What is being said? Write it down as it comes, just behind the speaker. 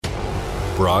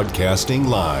Broadcasting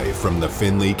live from the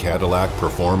Findlay Cadillac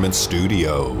Performance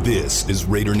Studio, this is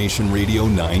Raider Nation Radio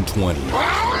 920.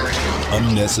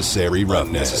 Unnecessary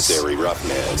roughness.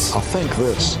 I think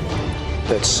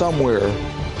that somewhere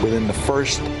within the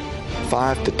first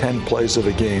 5 to 10 plays of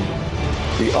the game,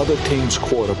 the other team's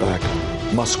quarterback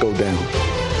must go down.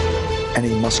 And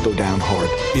he must go down hard.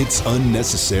 It's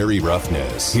Unnecessary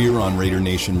Roughness here on Raider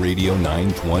Nation Radio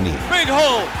 920. Big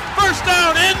hole, first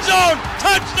down, end zone,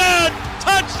 touchdown,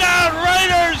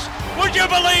 Raiders! Would you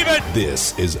believe it?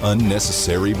 This is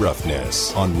Unnecessary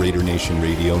Roughness on Raider Nation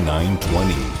Radio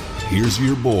 920. Here's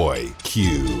your boy,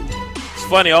 Q. It's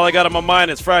funny, all I got on my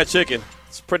mind is fried chicken.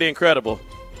 It's pretty incredible.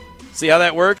 See how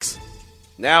that works?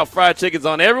 Now fried chicken's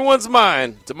on everyone's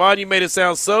mind. Damon, you made it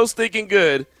sound so stinking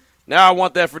good. Now I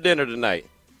want that for dinner tonight.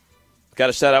 Got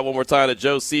to shout out one more time to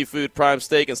Joe's Seafood, Prime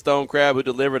Steak, and Stone Crab, who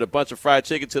delivered a bunch of fried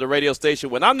chicken to the radio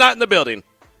station when I'm not in the building.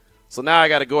 So now I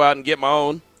got to go out and get my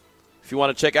own. If you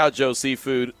want to check out Joe's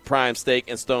Seafood, Prime Steak,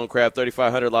 and Stone Crab,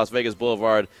 3500 Las Vegas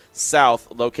Boulevard South,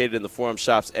 located in the Forum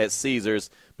Shops at Caesars.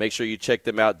 Make sure you check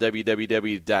them out,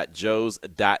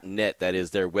 www.joes.net. That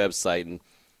is their website. And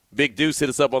Big Deuce hit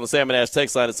us up on the Salmon Ash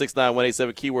text line at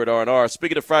 69187, keyword R&R.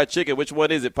 Speaking of fried chicken, which one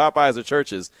is it, Popeyes or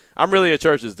Church's? I'm really a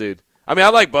Church's dude. I mean, I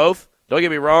like both. Don't get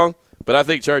me wrong, but I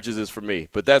think Church's is for me.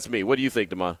 But that's me. What do you think,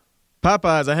 Damon?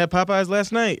 Popeyes. I had Popeyes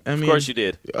last night. Of course you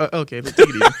did. Okay, let's take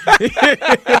it easy.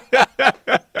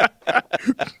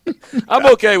 I'm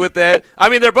okay with that. I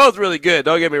mean, they're both really good.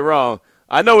 Don't get me wrong.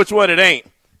 I know which one it ain't.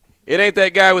 It ain't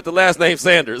that guy with the last name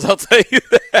Sanders. I'll tell you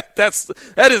that.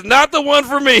 That is not the one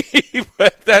for me.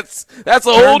 But that's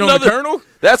a whole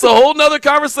nother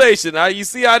conversation. You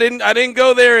see, I didn't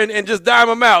go there and just dime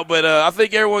them out. But I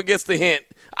think everyone gets the hint.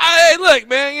 Hey, look,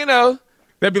 man, you know.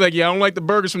 That'd be like, yeah, I don't like the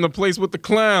burgers from the place with the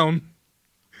clown.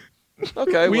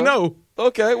 Okay, we know.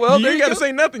 Okay, well, you ain't got to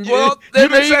say nothing. Well,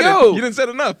 there you go. You didn't say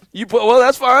enough. Well,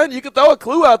 that's fine. You could throw a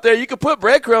clue out there. You could put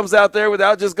breadcrumbs out there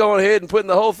without just going ahead and putting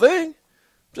the whole thing.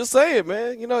 Just saying,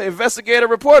 man. You know,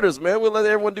 investigative reporters, man. We'll let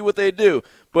everyone do what they do.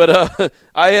 But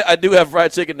I do have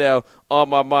fried chicken now on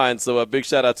my mind, so a big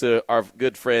shout-out to our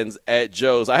good friends at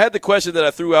Joe's. I had the question that I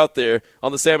threw out there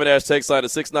on the Salmon Ash text line at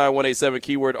 69187,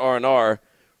 keyword R&R.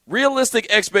 Realistic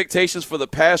expectations for the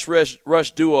pass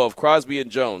rush duo of Crosby and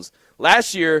Jones.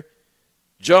 Last year,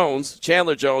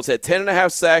 Chandler Jones, had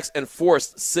 10.5 sacks and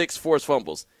forced 6 forced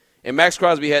fumbles. And Max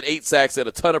Crosby had 8 sacks and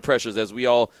a ton of pressures, as we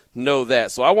all know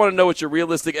that. So I want to know what your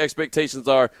realistic expectations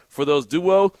are for that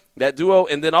duo,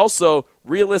 and then also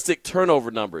realistic turnover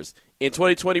numbers. In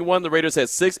 2021, the Raiders had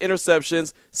 6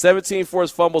 interceptions, 17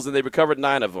 forced fumbles, and they recovered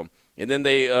 9 of them. And then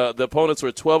the opponents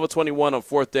were 12 of 21 on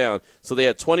 4th down, so they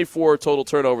had 24 total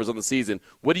turnovers on the season.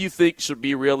 What do you think should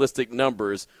be realistic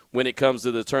numbers when it comes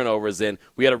to the turnovers? And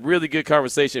we had a really good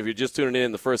conversation, if you're just tuning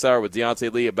in the first hour, with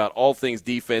Deontay Lee about all things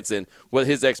defense and what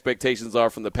his expectations are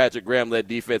from the Patrick Graham-led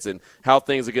defense and how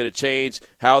things are going to change,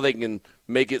 how they can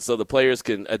make it so the players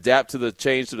can adapt to the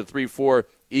change to the 3-4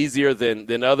 easier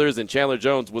than others. And Chandler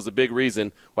Jones was a big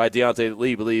reason why Deontay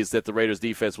Lee believes that the Raiders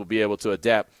defense will be able to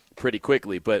adapt pretty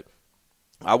quickly. But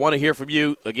I want to hear from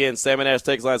you. Again, Salmon Ash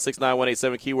text line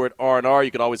 69187, keyword R&R.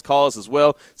 You can always call us as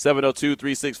well,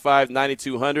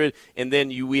 702-365-9200. And then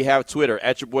we have Twitter,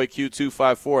 at your boy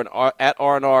Q254 and at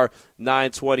R&R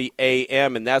 920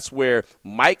 AM. And that's where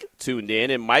Mike tuned in.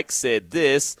 And Mike said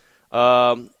this.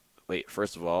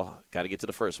 First of all, got to get to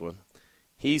the first one.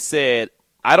 He said,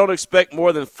 I don't expect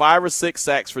more than 5 or 6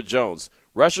 sacks for Jones.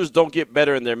 Rushers don't get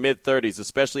better in their mid-30s,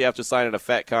 especially after signing a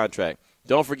fat contract.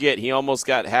 Don't forget, he almost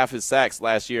got half his sacks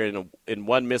last year in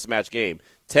one mismatch game.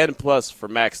 10-plus for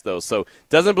Max, though. So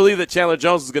doesn't believe that Chandler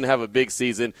Jones is going to have a big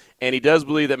season, and he does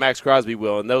believe that Max Crosby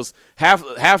will. And those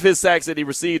half his sacks that he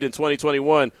received in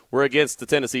 2021 were against the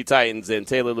Tennessee Titans and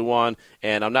Taylor Lewan.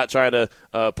 And I'm not trying to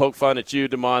poke fun at you,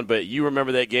 Damon, but you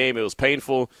remember that game. It was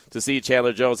painful to see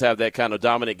Chandler Jones have that kind of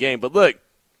dominant game. But look,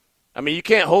 I mean, you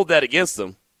can't hold that against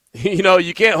him. You know,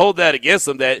 you can't hold that against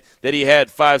him that he had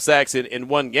 5 sacks in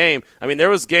one game. I mean, there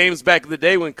was games back in the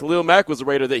day when Khalil Mack was a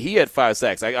Raider that he had 5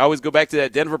 sacks. I always go back to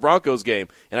that Denver Broncos game,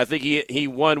 and I think he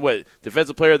won,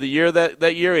 Defensive Player of the Year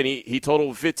that year, and he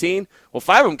totaled 15. Well,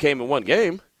 5 of them came in one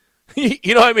game.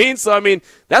 You know what I mean? So, I mean,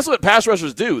 that's what pass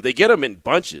rushers do. They get them in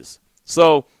bunches.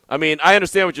 So, I mean, I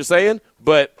understand what you're saying,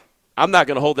 but I'm not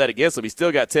going to hold that against him. He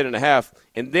still got 10.5.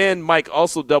 And then Mike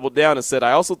also doubled down and said,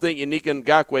 I also think Yannick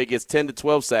Ngakoue gets 10 to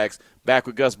 12 sacks back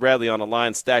with Gus Bradley on a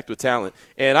line stacked with talent.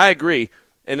 And I agree.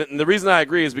 And the reason I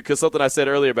agree is because something I said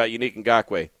earlier about Unique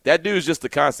Ngakoue. That dude's just a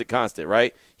constant,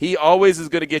 right? He always is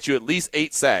going to get you at least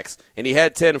 8 sacks, and he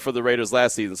had 10 for the Raiders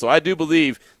last season. So I do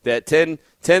believe that 10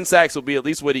 sacks will be at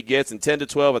least what he gets, and 10 to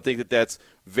 12, I think that's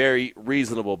very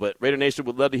reasonable. But Raider Nation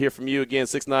would love to hear from you. Again,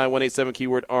 69187,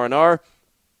 keyword R&R.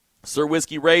 Sir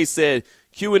Whiskey Ray said,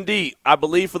 Q&D, I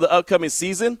believe for the upcoming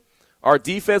season, our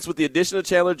defense with the addition of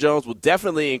Chandler Jones will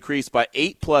definitely increase by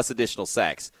 8+ additional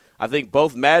sacks. I think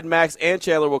both Mad Max and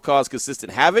Chandler will cause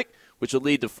consistent havoc, which will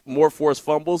lead to more forced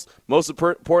fumbles. Most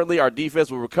importantly, our defense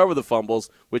will recover the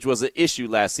fumbles, which was an issue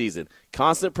last season.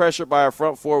 Constant pressure by our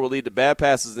front four will lead to bad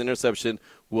passes and interception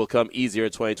will come easier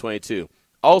in 2022.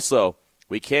 Also,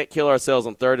 we can't kill ourselves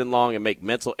on 3rd and long and make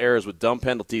mental errors with dumb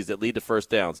penalties that lead to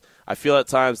first downs. I feel at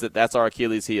times that that's our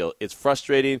Achilles heel. It's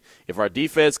frustrating. If our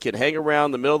defense can hang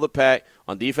around the middle of the pack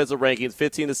on defensive rankings,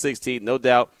 15 to 16, no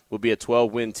doubt we'll be a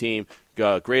 12-win team.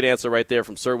 Great answer right there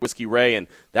from Sir Whiskey Ray. And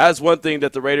that is one thing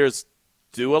that the Raiders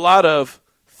do a lot of.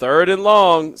 3rd and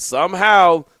long,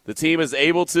 somehow the team is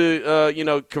able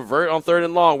to, convert on 3rd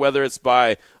and long, whether it's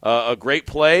by a great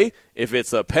play, if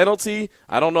it's a penalty.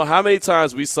 I don't know how many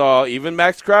times we saw even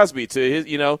Max Crosby to his,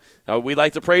 we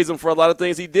like to praise him for a lot of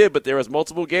things he did, but there was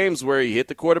multiple games where he hit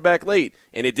the quarterback late,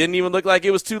 and it didn't even look like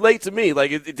it was too late to me.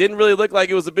 Like, it didn't really look like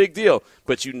it was a big deal.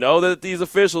 But you know that these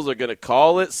officials are going to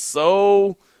call it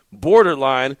so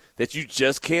borderline that you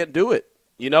just can't do it.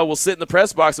 We'll sit in the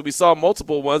press box, and we saw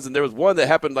multiple ones, and there was one that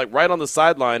happened like right on the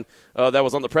sideline that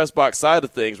was on the press box side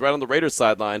of things, right on the Raiders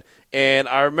sideline. And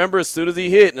I remember as soon as he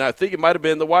hit, and I think it might have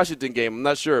been the Washington game, I'm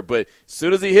not sure, but as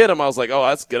soon as he hit him, I was like, oh,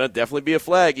 that's going to definitely be a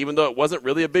flag, even though it wasn't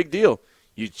really a big deal.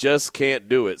 You just can't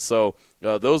do it. So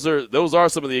those are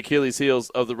some of the Achilles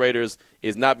heels of the Raiders,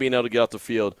 is not being able to get off the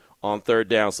field on 3rd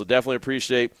down. So definitely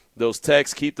appreciate those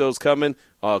texts. Keep those coming.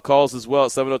 Calls as well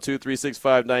at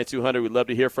 702-365-9200. We'd love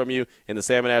to hear from you. And the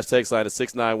Salmon Ash text line is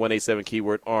 69187,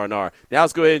 keyword R&R. Now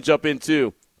let's go ahead and jump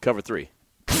into Cover 3.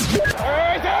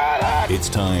 It's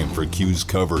time for Q's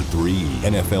Cover 3,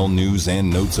 NFL news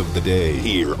and notes of the day,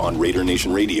 here on Raider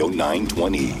Nation Radio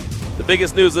 920. The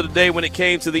biggest news of the day when it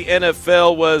came to the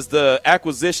NFL was the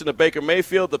acquisition of Baker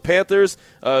Mayfield. The Panthers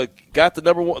got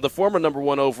the former number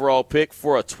 1 overall pick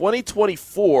for a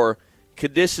 2024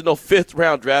 conditional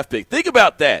 5th-round draft pick. Think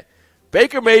about that.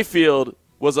 Baker Mayfield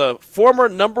was a former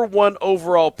number 1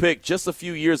 overall pick just a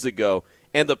few years ago,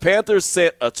 and the Panthers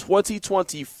sent a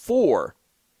 2024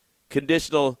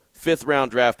 conditional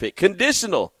 5th-round draft pick.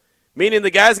 Conditional, meaning the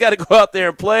guy's got to go out there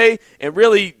and play and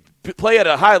really play at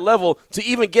a high level to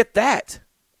even get that.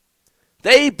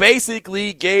 They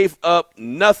basically gave up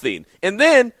nothing. And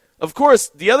then, of course,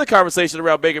 the other conversation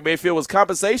around Baker Mayfield was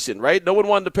compensation, right? No one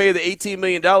wanted to pay the $18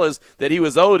 million that he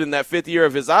was owed in that 5th year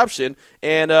of his option.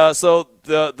 And so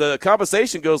the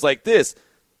compensation goes like this.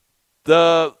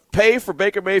 The pay for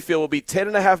Baker Mayfield will be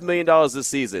 $10.5 million this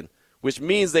season, which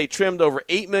means they trimmed over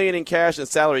 $8 million in cash and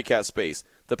salary cap space.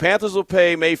 The Panthers will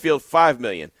pay Mayfield $5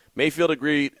 million. Mayfield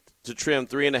agreed to trim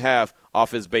 $3.5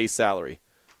 off his base salary.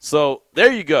 So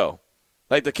there you go.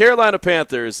 Like the Carolina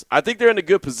Panthers, I think they're in a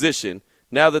good position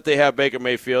now that they have Baker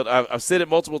Mayfield. I've said it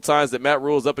multiple times that Matt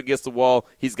Rule is up against the wall.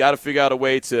 He's got to figure out a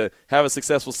way to have a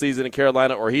successful season in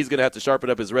Carolina, or he's going to have to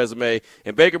sharpen up his resume.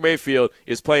 And Baker Mayfield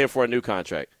is playing for a new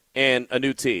contract and a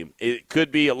new team. It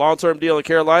could be a long-term deal in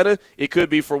Carolina. It could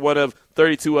be for one of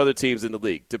 32 other teams in the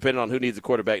league, depending on who needs a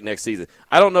quarterback next season.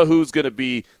 I don't know who's going to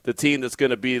be the team that's going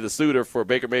to be the suitor for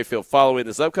Baker Mayfield following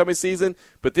this upcoming season,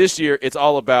 but this year it's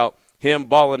all about him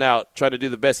balling out, trying to do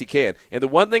the best he can. And the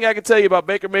one thing I can tell you about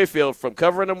Baker Mayfield, from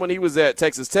covering him when he was at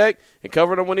Texas Tech and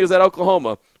covering him when he was at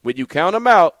Oklahoma, when you count him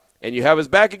out and you have his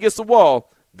back against the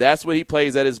wall, that's when he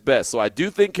plays at his best. So I do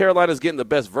think Carolina's getting the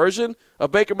best version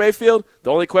of Baker Mayfield.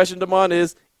 The only question, Damon,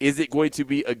 is it going to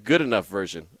be a good enough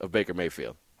version of Baker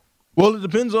Mayfield? Well, it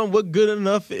depends on what good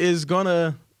enough is going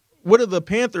to – what are the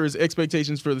Panthers'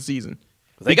 expectations for the season?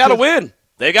 They got to win.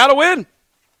 They got to win.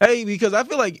 Hey, because I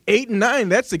feel like 8-9,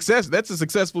 that's success. That's a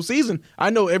successful season. I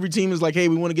know every team is like, hey,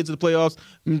 we want to get to the playoffs,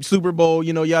 Super Bowl,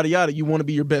 yada, yada. You want to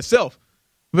be your best self.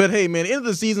 But, hey, man, end of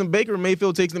the season, Baker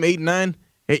Mayfield takes them 8-9.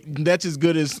 Hey, that's as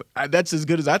good as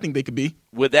I think they could be.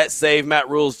 Would that save Matt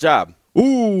Rule's job?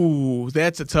 Ooh,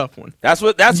 that's a tough one. That's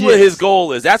what his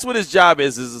goal is. That's what his job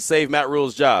is to save Matt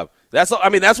Rule's job. That's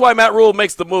why Matt Rule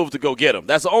makes the move to go get him.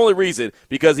 That's the only reason,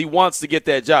 because he wants to get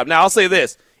that job. Now, I'll say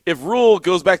this. If Rule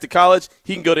goes back to college,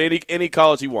 he can go to any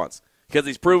college he wants, because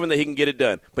he's proven that he can get it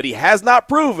done. But he has not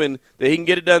proven that he can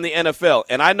get it done in the NFL.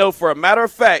 And I know for a matter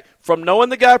of fact, from knowing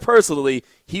the guy personally,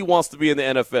 he wants to be in the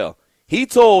NFL. He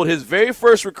told his very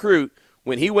first recruit,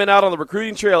 when he went out on the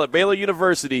recruiting trail at Baylor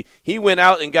University, he went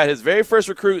out and got his very first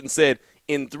recruit and said,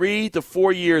 in 3 to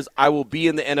 4 years, I will be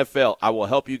in the NFL. I will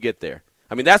help you get there.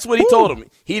 I mean, that's what he told him.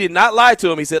 He did not lie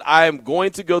to him. He said, I am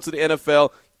going to go to the NFL.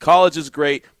 College is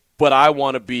great, but I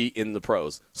want to be in the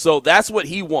pros. So that's what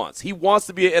he wants. He wants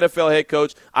to be an NFL head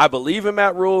coach. I believe in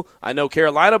Matt Rule. I know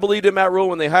Carolina believed in Matt Rule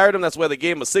when they hired him. That's why they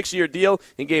gave him a 6-year deal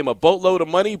and gave him a boatload of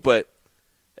money. But,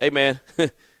 hey, man,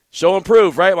 show and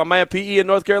prove, right? My man P.E. in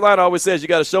North Carolina always says you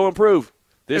got to show and prove.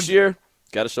 This year,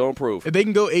 got to show and prove. If they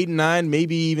can go 8-9,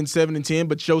 maybe even 7-10,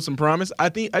 but show some promise, I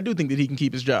do think that he can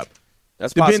keep his job.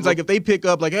 That's Depends, possible. like if they pick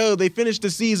up, like, oh, they finished the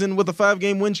season with a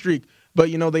 5-game win streak, but,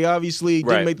 they obviously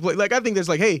didn't make the play. Like, I think that's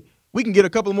like, hey, we can get a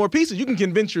couple more pieces. You can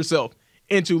convince yourself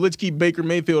into let's keep Baker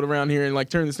Mayfield around here and, like,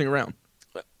 turn this thing around.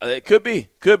 It could be.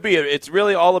 It's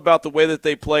really all about the way that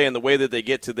they play and the way that they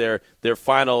get to their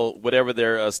final, whatever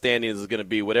their standings is going to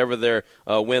be, whatever their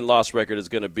win-loss record is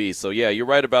going to be. So, yeah, you're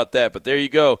right about that. But there you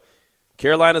go.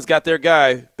 Carolina's got their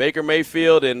guy, Baker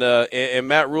Mayfield and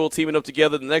Matt Rule teaming up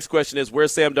together. The next question is,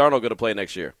 where's Sam Darnold going to play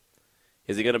next year?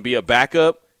 Is he going to be a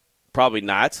backup? Probably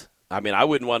not. I mean, I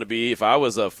wouldn't want to be, if I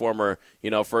was a former,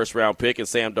 first-round pick and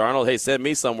Sam Darnold, hey, send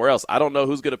me somewhere else. I don't know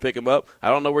who's going to pick him up. I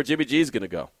don't know where Jimmy G is going to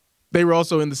go. They were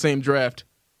also in the same draft.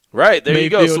 Right, there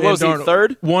Mayfield you go. So what was he,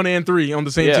 third? 1 and 3 on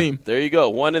the same team. There you go,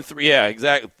 1 and 3. Yeah,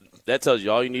 exactly. That tells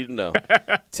you all you need to know.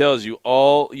 Tells you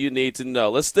all you need to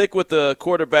know. Let's stick with the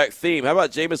quarterback theme. How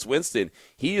about Jameis Winston?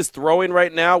 He is throwing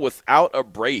right now without a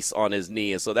brace on his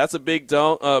knee, and so that's a big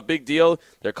deal.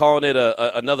 They're calling it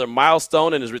another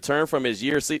milestone in his return from his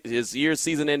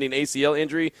season-ending ACL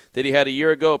injury that he had a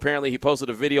year ago. Apparently, he posted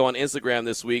a video on Instagram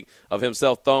this week of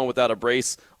himself throwing without a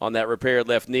brace on that repaired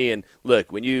left knee. And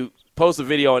look, when you post a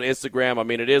video on Instagram, I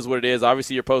mean, it is what it is.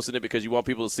 Obviously, you're posting it because you want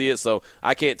people to see it, so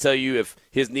I can't tell you if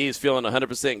his knee is feeling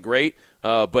 100% great,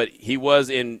 but he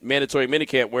was in mandatory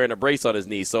minicamp wearing a brace on his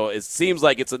knee, so it seems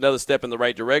like it's another step in the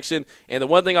right direction. And the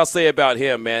one thing I'll say about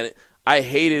him, man, I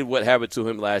hated what happened to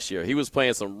him last year. He was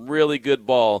playing some really good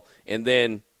ball, and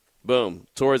then boom,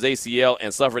 tore his ACL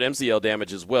and suffered MCL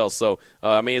damage as well. So,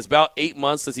 it's about 8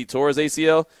 months since he tore his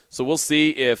ACL. So we'll see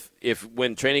if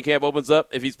when training camp opens up,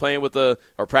 if he's playing with or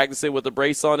practicing with a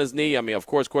brace on his knee. I mean, of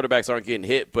course, quarterbacks aren't getting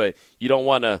hit, but you don't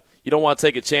want to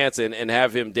take a chance and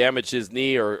have him damage his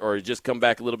knee or just come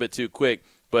back a little bit too quick.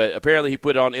 But apparently he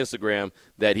put it on Instagram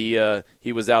that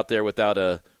he was out there without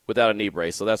a knee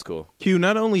brace. So that's cool. Q,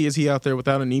 not only is he out there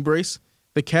without a knee brace,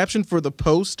 the caption for the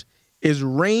post is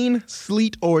rain,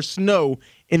 sleet, or snow,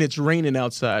 and it's raining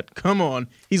outside. Come on.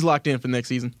 He's locked in for next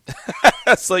season.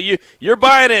 So you're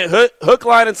buying it hook,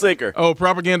 line, and sinker. Oh,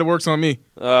 propaganda works on me.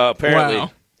 Apparently.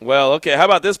 Wow. Well, okay, how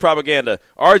about this propaganda?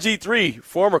 RG3,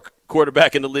 former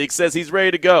quarterback in the league, says he's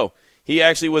ready to go. He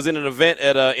actually was in an event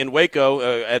in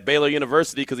Waco at Baylor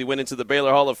University because he went into the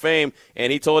Baylor Hall of Fame,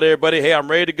 and he told everybody, hey, I'm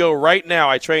ready to go right now.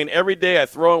 I train every day. I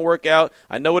throw and work out.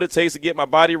 I know what it takes to get my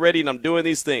body ready, and I'm doing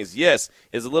these things. Yes,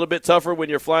 it's a little bit tougher when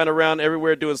you're flying around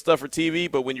everywhere doing stuff for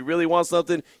TV, but when you really want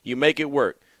something, you make it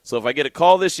work. So if I get a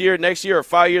call this year, next year, or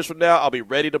 5 years from now, I'll be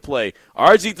ready to play.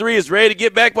 RG3 is ready to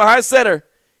get back behind center.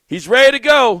 He's ready to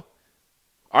go.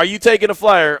 Are you taking a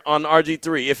flyer on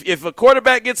RG3? If a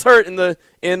quarterback gets hurt in the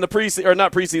preseason, or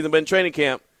not preseason, but in training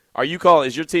camp, are you calling?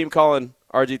 Is your team calling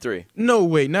RG3? No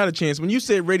way, not a chance. When you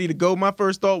said ready to go, my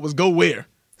first thought was go where?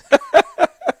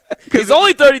 He's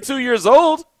only 32 years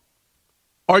old.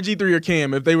 RG3 or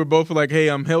Cam, if they were both like, hey,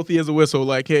 I'm healthy as a whistle,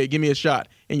 like, hey, give me a shot,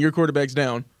 and your quarterback's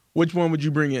down, which one would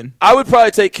you bring in? I would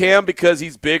probably take Cam because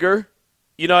he's bigger.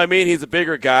 You know what I mean? He's a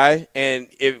bigger guy, and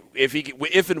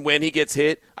if and when he gets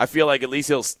hit, I feel like at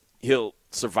least he'll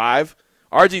survive.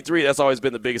 RG3, that's always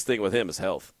been the biggest thing with him is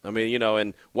health. I mean,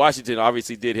 and Washington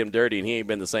obviously did him dirty, and he ain't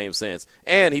been the same since.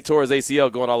 And he tore his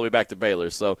ACL going all the way back to Baylor,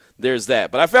 so there's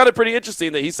that. But I found it pretty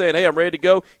interesting that he's saying, hey, I'm ready to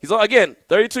go. He's, again,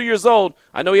 32 years old.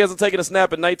 I know he hasn't taken a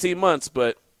snap in 19 months,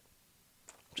 but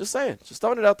just saying, just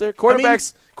throwing it out there.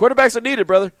 Quarterbacks are needed,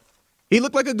 brother. He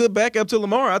looked like a good backup to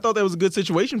Lamar. I thought that was a good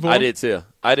situation for him. I did too.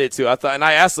 I thought, and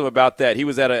I asked him about that. He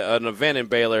was at an event in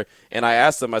Baylor, and I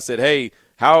asked him. I said, "Hey,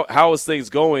 how is things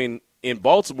going in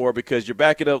Baltimore? Because you're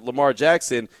backing up Lamar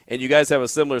Jackson, and you guys have a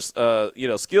similar,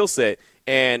 skill set."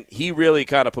 And he really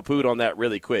kind of poo-pooed on that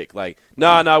really quick. Like,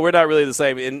 no, we're not really the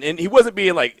same. And he wasn't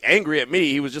being like angry at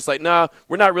me. He was just like, nah,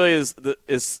 we're not really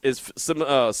as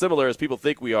similar as people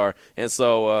think we are. And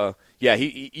so,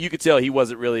 you could tell he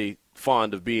wasn't really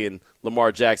fond of being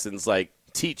Lamar Jackson's like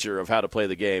teacher of how to play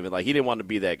the game, and like he didn't want to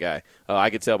be that guy.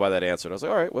 I could tell by that answer. And I was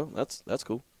like, all right, well, that's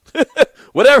cool.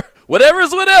 whatever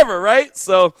is whatever, right?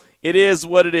 So it is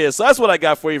what it is. So that's what I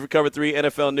got for you for Cover 3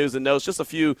 NFL News and Notes. Just a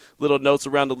few little notes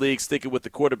around the league, sticking with the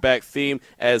quarterback theme,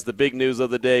 as the big news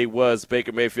of the day was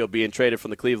Baker Mayfield being traded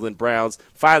from the Cleveland Browns,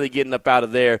 finally getting up out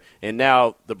of there. And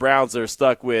now the Browns are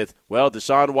stuck with, well,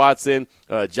 Deshaun Watson,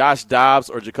 Josh Dobbs,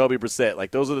 or Jacoby Brissett.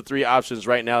 Like, those are the three options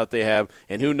right now that they have.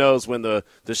 And who knows when the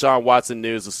Deshaun Watson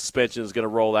news, the suspension is going to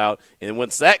roll out. And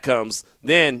once that comes,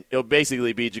 then it'll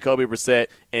basically be Jacoby Brissett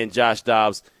and Josh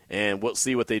Dobbs, and we'll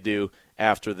see what they do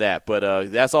after that.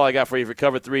 But that's all I got for you for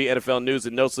Cover 3 NFL News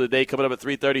and Notes of the day. Coming up at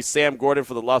 3:30, Sam Gordon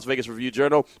for the Las Vegas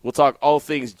Review-Journal. We'll talk all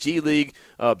things G League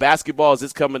basketball as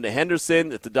it's coming to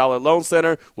Henderson at the Dollar Loan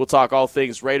Center. We'll talk all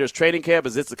things Raiders training camp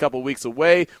as it's a couple weeks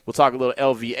away. We'll talk a little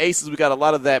LV Aces. We got a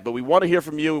lot of that, but we want to hear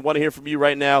from you. We want to hear from you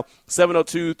right now.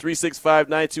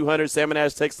 702-365-9200, Sam and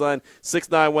Ash text line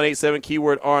 69187,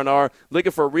 keyword R&R.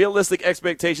 Looking for realistic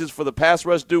expectations for the pass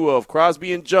rush duo of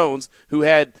Crosby and Jones, who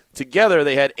had together,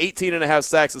 they had 18.5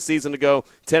 sacks a season ago,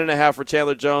 10.5 for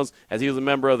Chandler Jones, as he was a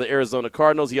member of the Arizona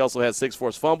Cardinals. He also had 6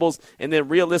 forced fumbles. And then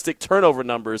realistic turnover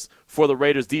numbers for the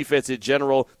Raiders defense in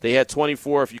general. They had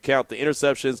 24 if you count the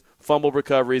interceptions, fumble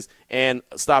recoveries, and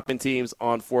stopping teams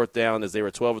on fourth down, as they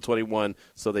were 12 of 21,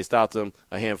 so they stopped them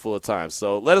a handful of times.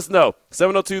 So let us know.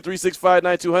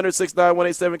 702-365-9200,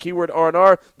 69187, keyword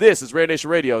R&R. This is Raider Nation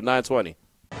Radio 920.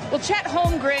 Well, Chet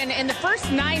Holmgren, in the first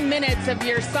 9 minutes of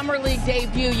your Summer League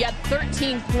debut, you had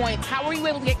 13 points. How were you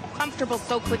able to get comfortable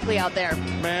so quickly out there?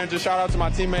 Man, just shout out to my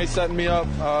teammates setting me up,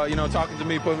 talking to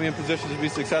me, putting me in position to be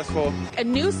successful. A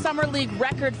new Summer League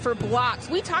record for blocks.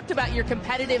 We talked about your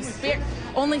competitive spirit.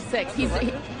 Only 6.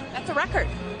 That's a record.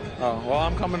 Oh, well,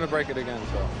 I'm coming to break it again,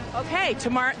 so. Okay,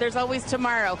 tomorrow. There's always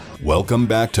tomorrow. Welcome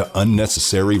back to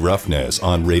Unnecessary Roughness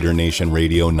on Raider Nation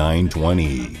Radio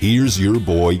 920. Here's your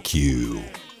boy Q.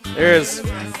 There's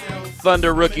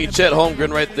Thunder rookie Chet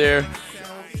Holmgren right there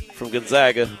from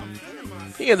Gonzaga.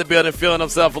 He in the building feeling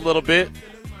himself a little bit.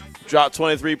 Dropped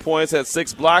 23 points, had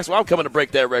 6 blocks. Well, I'm coming to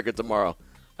break that record tomorrow.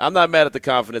 I'm not mad at the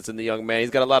confidence in the young man. He's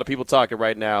got a lot of people talking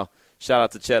right now. Shout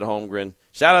out to Chet Holmgren.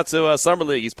 Shout out to Summer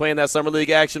League. He's playing that Summer League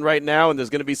action right now, and there's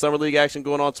going to be Summer League action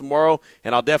going on tomorrow,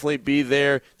 and I'll definitely be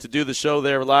there to do the show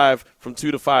there live from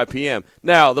 2 to 5 p.m.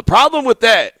 Now, the problem with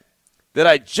that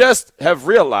I just have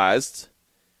realized,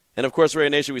 and, of course, Raider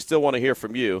Nation, we still want to hear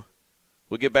from you.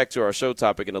 We'll get back to our show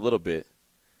topic in a little bit.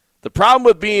 The problem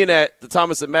with being at the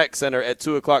Thomas & Mack Center at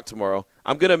 2 o'clock tomorrow,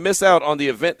 I'm going to miss out on the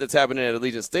event that's happening at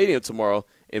Allegiant Stadium tomorrow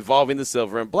involving the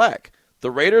Silver and Black.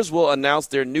 The Raiders will announce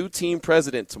their new team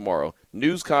president tomorrow.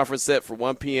 News conference set for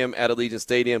 1 p.m. at Allegiant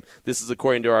Stadium. This is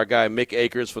according to our guy Mick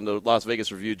Akers from the Las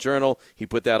Vegas Review-Journal. He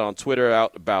put that on Twitter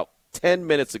out about 10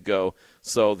 minutes ago.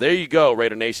 So there you go,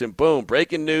 Raider Nation. Boom,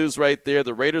 breaking news right there.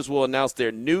 The Raiders will announce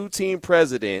their new team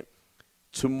president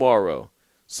tomorrow.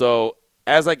 So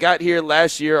as I got here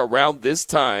last year around this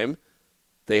time,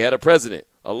 they had a president,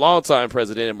 a longtime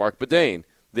president, Mark Bedane.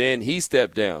 Then he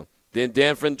stepped down. Then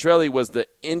Dan Ventrelli was the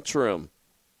interim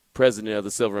president of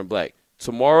the Silver and Black.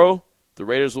 Tomorrow, the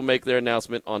Raiders will make their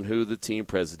announcement on who the team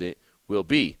president will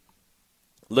be.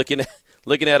 Looking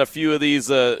at a few of these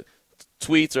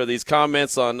tweets or these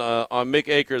comments on Mick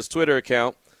Akers' Twitter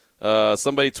account,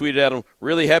 somebody tweeted at him,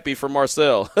 really happy for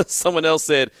Marcel. Someone else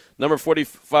said, number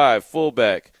 45,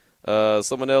 fullback.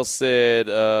 Someone else said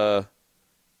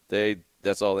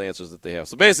that's all the answers that they have.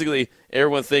 So basically,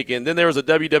 everyone thinking. Then there was a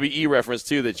WWE reference,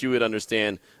 too, that you would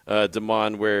understand,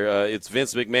 Damon, where it's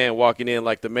Vince McMahon walking in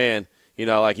like the man.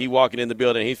 Like he walking in the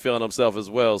building, he's feeling himself as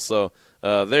well. So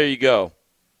there you go.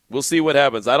 We'll see what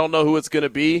happens. I don't know who it's going to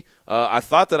be. I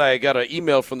thought that I got an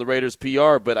email from the Raiders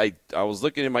PR, but I was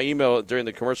looking in my email during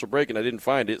the commercial break, and I didn't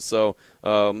find it. So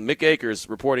Mick Akers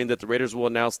reporting that the Raiders will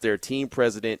announce their team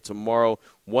president tomorrow,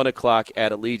 1 o'clock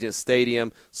at Allegiant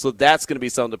Stadium. So that's going to be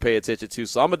something to pay attention to.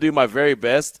 So I'm going to do my very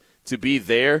best to be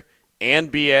there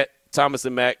and be at Thomas &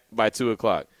 Mack by 2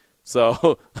 o'clock.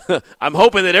 So I'm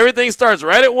hoping that everything starts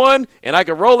right at 1 and I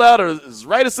can roll out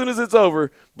right as soon as it's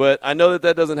over. But I know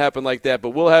that doesn't happen like that.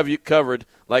 But we'll have you covered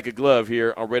like a glove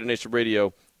here on Raider Nation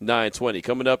Radio 920.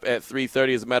 Coming up at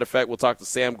 3:30, as a matter of fact, we'll talk to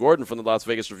Sam Gordon from the Las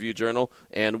Vegas Review-Journal,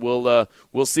 and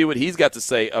we'll see what he's got to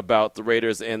say about the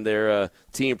Raiders and their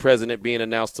team president being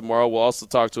announced tomorrow. We'll also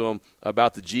talk to him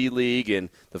about the G League and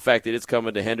the fact that it's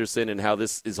coming to Henderson and how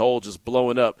this is whole just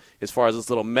blowing up as far as this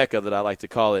little mecca that I like to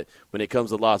call it when it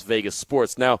comes to Las Vegas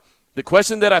sports. Now, the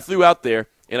question that I threw out there,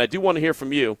 and I do want to hear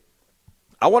from you,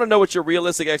 I want to know what your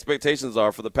realistic expectations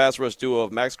are for the pass rush duo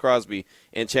of Max Crosby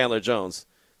and Chandler Jones.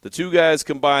 The two guys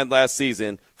combined last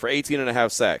season for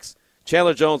 18.5 sacks.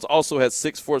 Chandler Jones also has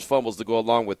 6 forced fumbles to go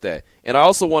along with that. And I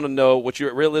also want to know what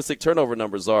your realistic turnover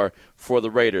numbers are for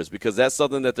the Raiders, because that's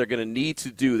something that they're going to need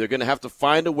to do. They're going to have to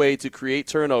find a way to create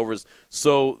turnovers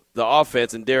so the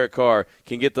offense and Derek Carr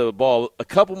can get the ball a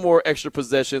couple more extra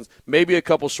possessions, maybe a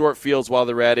couple short fields while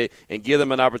they're at it, and give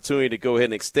them an opportunity to go ahead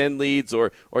and extend leads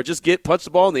or just punch the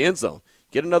ball in the end zone.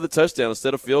 Get another touchdown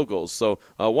instead of field goals. So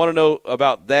I want to know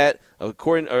about that.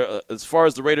 As far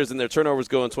as the Raiders and their turnovers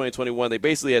go in 2021, they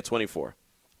basically had 24.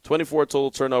 24 total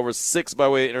turnovers, 6 by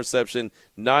way of interception,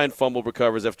 9 fumble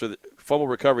recoveries after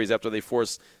they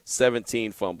forced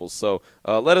 17 fumbles. So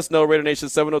let us know, Raider Nation,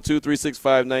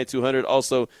 702-365-9200.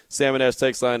 Also, Sam and Ash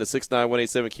text line to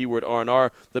 69187, keyword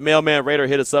R&R. The mailman Raider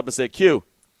hit us up and said, Q,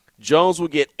 Jones will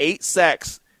get 8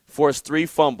 sacks, force 3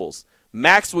 fumbles.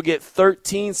 Max will get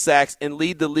 13 sacks and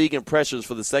lead the league in pressures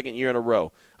for the second year in a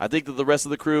row. I think that the rest of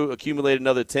the crew accumulated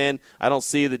another 10. I don't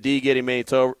see the D getting many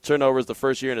turnovers the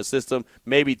first year in the system,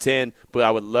 maybe 10, but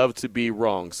I would love to be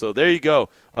wrong. So there you go.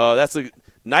 That's a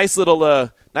nice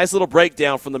little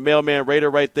breakdown from the mailman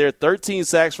Raider right there. 13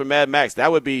 sacks for Mad Max.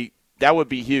 That would be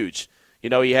huge. You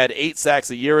know, he had 8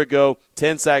 sacks a year ago,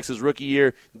 10 sacks his rookie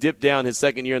year, dipped down his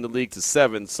second year in the league to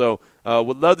 7. So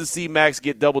would love to see Max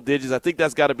get double digits. I think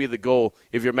that's got to be the goal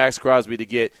if you're Max Crosby, to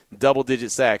get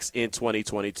double-digit sacks in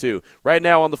 2022. Right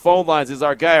now on the phone lines is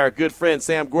our good friend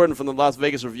Sam Gordon from the Las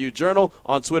Vegas Review-Journal,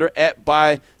 on Twitter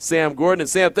 @BySamGordon. And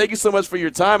Sam, thank you so much for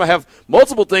your time. I have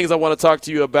multiple things I want to talk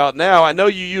to you about now. I know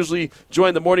you usually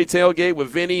join the morning tailgate with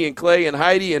Vinny and Clay and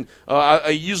Heidi, and I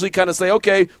usually kind of say,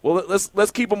 okay, well,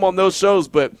 let's keep them on those shows.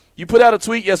 But you put out a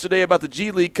tweet yesterday about the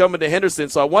G League coming to Henderson,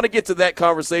 so I want to get to that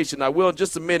conversation. I will in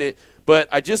just a minute. But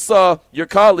I just saw your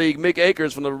colleague, Mick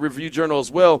Akers from the Review-Journal as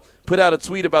well, put out a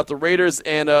tweet about the Raiders,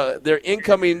 and their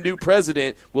incoming new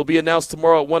president will be announced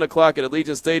tomorrow at 1 o'clock at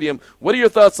Allegiant Stadium. What are your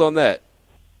thoughts on that?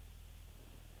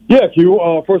 Yeah,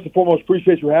 Q, first and foremost,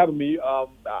 appreciate you having me.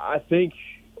 I think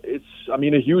it's, a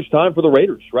huge time for the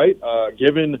Raiders, right?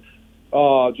 Given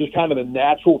just kind of the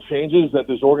natural changes that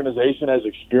this organization has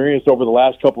experienced over the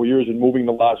last couple of years in moving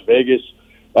to Las Vegas,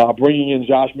 bringing in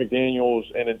Josh McDaniels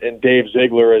and Dave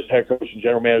Ziegler as head coach and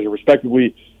general manager,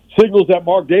 respectively, signals that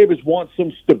Mark Davis wants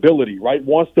some stability, right?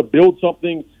 Wants to build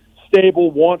something stable,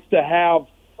 wants to have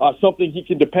something he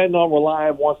can depend on, rely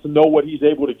on, wants to know what he's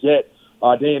able to get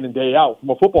day in and day out.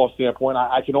 From a football standpoint,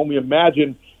 I can only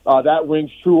imagine that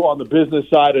rings true on the business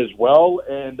side as well.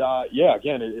 And,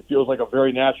 again, it feels like a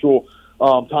very natural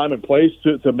time and place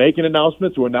to make an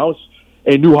announcement, to announce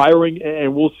a new hiring,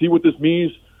 and we'll see what this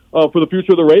means for the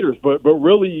future of the Raiders. But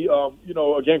really,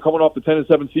 again, coming off the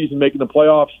 10-7 season, making the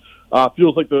playoffs,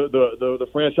 feels like the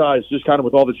franchise, just kind of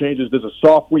with all the changes, there's a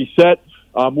soft reset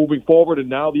moving forward, and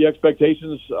now the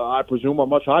expectations, I presume, are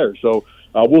much higher. So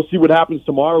we'll see what happens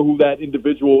tomorrow, who that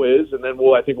individual is, and then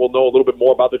I think we'll know a little bit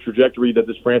more about the trajectory that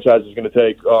this franchise is going to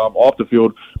take off the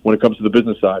field when it comes to the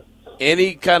business side.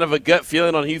 Any kind of a gut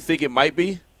feeling on who you think it might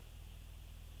be?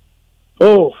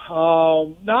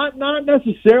 Not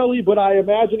necessarily, but I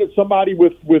imagine it's somebody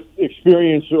with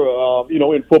experience,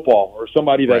 in football, or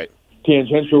somebody that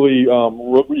tangentially,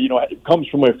 comes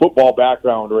from a football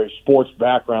background or a sports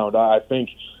background. I think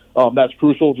that's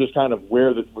crucial, just kind of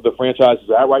where the franchise is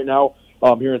at right now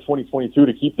here in 2022,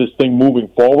 to keep this thing moving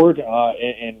forward,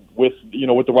 and with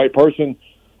the right person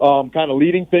kind of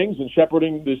leading things and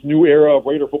shepherding this new era of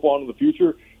Raider football into the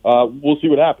future. We'll see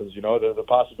what happens. The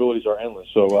possibilities are endless.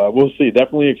 So we'll see.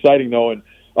 Definitely exciting, though. And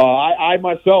I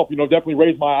myself, definitely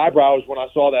raised my eyebrows when I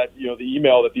saw that, the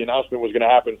email that the announcement was going to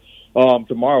happen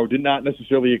tomorrow. Did not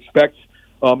necessarily expect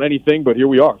anything, but here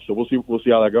we are. So we'll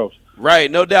see how that goes. Right,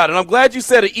 no doubt. And I'm glad you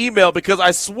said an email, because I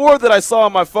swore that I saw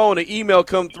on my phone an email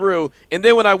come through, and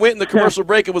then when I went in the commercial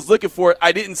break and was looking for it,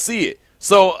 I didn't see it.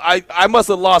 So I must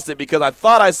have lost it, because I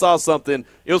thought I saw something.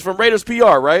 It was from Raiders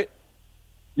PR, right?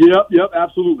 Yep,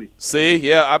 absolutely. See,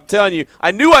 yeah, I'm telling you,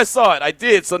 I knew I saw it. I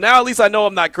did. So now at least I know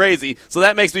I'm not crazy. So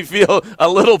that makes me feel a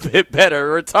little bit better.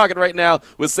 We're talking right now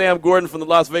with Sam Gordon from the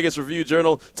Las Vegas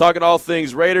Review-Journal, talking all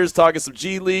things Raiders, talking some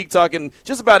G League, talking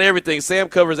just about everything. Sam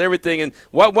covers everything. And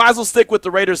might as well stick with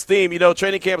the Raiders theme.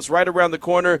 Training camp's right around the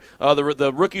corner.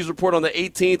 The rookies report on the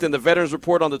 18th and the veterans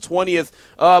report on the 20th.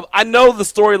 I know the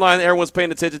storyline everyone's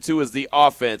paying attention to is the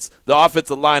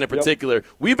offensive line in particular. Yep.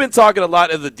 We've been talking a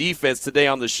lot of the defense today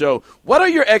on the show. What are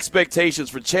your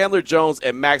expectations for Chandler Jones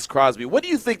and Max Crosby? What do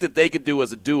you think that they could do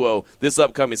as a duo this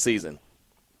upcoming season?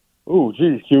 Ooh,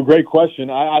 geez, Q, great question.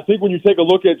 I think when you take a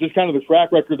look at just kind of the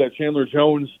track record that Chandler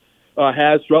Jones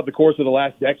has throughout the course of the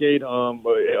last decade of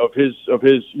his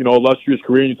illustrious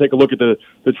career, and you take a look at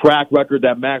the track record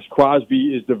that Max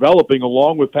Crosby is developing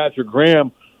along with Patrick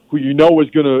Graham, who you know is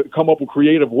going to come up with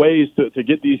creative ways to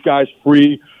get these guys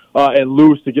free and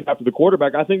loose to get after the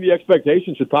quarterback. I think the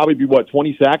expectation should probably be,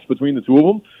 20 sacks between the two of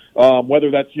them,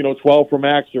 whether that's, 12 for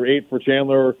Max or 8 for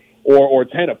Chandler or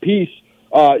 10 apiece.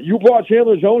 You brought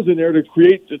Chandler Jones in there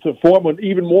to form an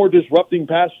even more disrupting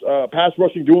pass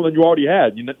rushing duel than you already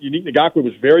had. Yannick Ngakoue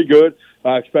was very good.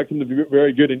 I expect him to be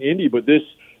very good in Indy, but this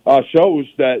shows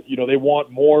that they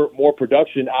want more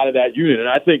production out of that unit. And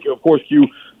I think, of course, Q,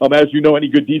 as you know, any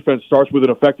good defense starts with an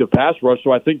effective pass rush.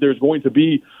 So I think there's going to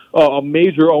be a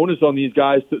major onus on these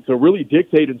guys to really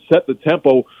dictate and set the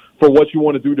tempo for what you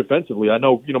want to do defensively. I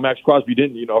know Max Crosby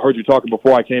didn't. I heard you talking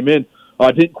before I came in.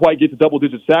 Didn't quite get to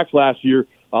double-digit sacks last year.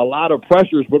 A lot of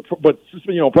pressures, but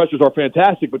pressures are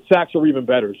fantastic, but sacks are even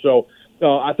better. So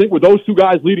I think with those two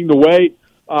guys leading the way,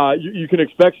 you can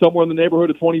expect somewhere in the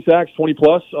neighborhood of 20 sacks,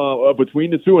 20-plus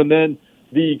between the two, and then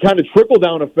the kind of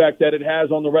trickle-down effect that it has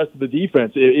on the rest of the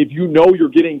defense. If you're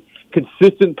getting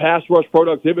consistent pass rush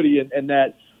productivity and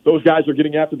that those guys are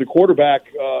getting after the quarterback,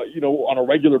 on a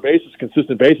regular basis,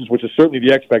 consistent basis, which is certainly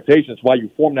the expectation. It's why you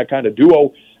form that kind of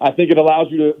duo. I think it allows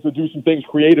you to do some things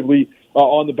creatively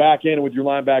on the back end and with your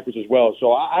linebackers as well.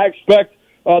 So I expect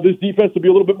this defense to be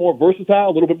a little bit more versatile,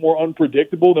 a little bit more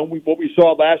unpredictable than what we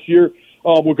saw last year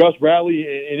with Gus Bradley.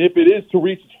 And if it is to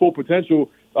reach its full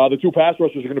potential, the two pass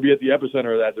rushers are going to be at the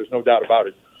epicenter of that. There's no doubt about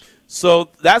it. So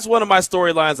that's one of my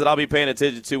storylines that I'll be paying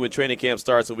attention to when training camp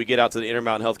starts and we get out to the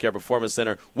Intermountain Healthcare Performance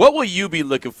Center. What will you be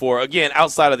looking for, again,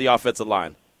 outside of the offensive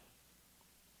line?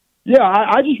 Yeah,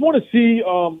 I just want to see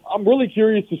I'm really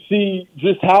curious to see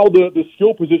just how the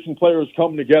skill position players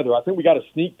come together. I think we got a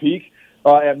sneak peek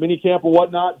at minicamp or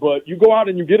whatnot, but you go out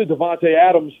and you get a Devontae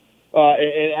Adams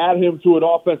and add him to an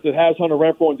offense that has Hunter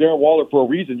Renfrow and Darren Waller for a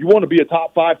reason. You want to be a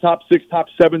top 5, top 6, top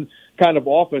 7 kind of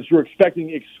offense. You're expecting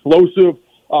explosive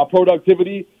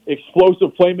productivity,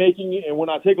 explosive playmaking, and when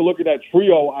I take a look at that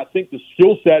trio, I think the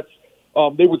skill sets,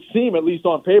 they would seem, at least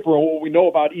on paper, and what we know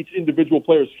about each individual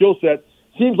player's skill set,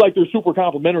 seems like they're super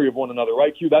complementary of one another,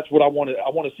 right, Q? That's what I want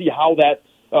to see how that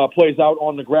plays out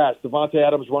on the grass. Devontae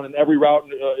Adams running every route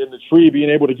in the tree, being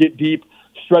able to get deep,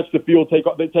 stretch the field, take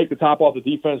the top off the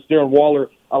defense. Darren Waller,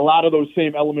 a lot of those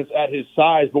same elements at his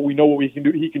size, but we know what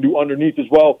he can do underneath as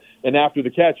well and after the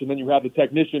catch. And then you have the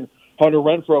technician, Hunter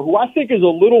Renfrow, who I think is a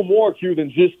little more, Q, than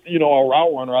just, a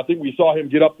route runner. I think we saw him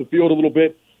get up the field a little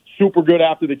bit, super good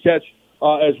after the catch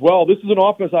as well. This is an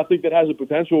offense, I think, that has a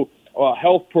potential,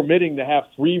 health permitting, to have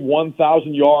 3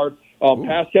 1,000-yard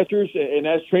pass catchers. And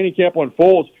as training camp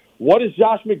unfolds, what is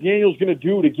Josh McDaniels going to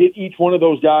do to get each one of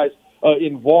those guys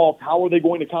involved? How are they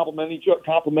going to complement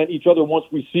each other once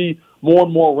we see more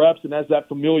and more reps, and as that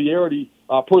familiarity,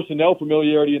 personnel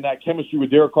familiarity, and that chemistry with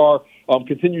Derek Carr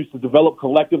continues to develop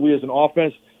collectively as an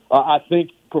offense? I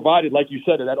think, provided, like you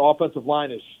said, that offensive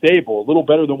line is stable, a little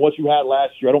better than what you had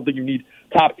last year. I don't think you need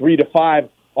top 3 to 5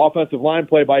 offensive line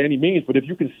play by any means, but if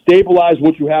you can stabilize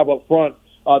what you have up front,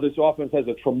 this offense has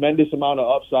a tremendous amount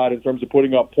of upside in terms of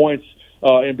putting up points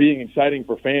and being exciting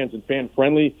for fans and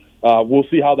fan-friendly. We'll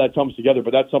see how that comes together,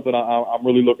 but that's something I'm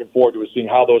really looking forward to, is seeing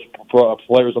how those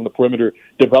players on the perimeter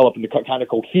develop and the kind of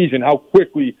cohesion, how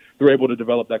quickly they're able to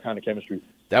develop that kind of chemistry.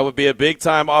 That would be a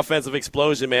big-time offensive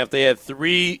explosion, man. If they had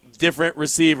 3 different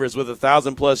receivers with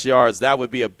 1,000-plus yards, that would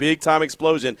be a big-time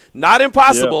explosion. Not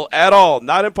impossible at all.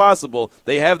 Not impossible.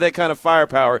 They have that kind of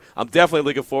firepower. I'm definitely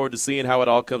looking forward to seeing how it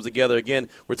all comes together. Again,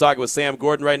 we're talking with Sam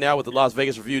Gordon right now with the Las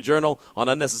Vegas Review-Journal on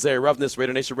Unnecessary Roughness,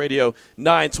 Raider Nation Radio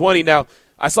 920. Now,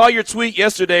 I saw your tweet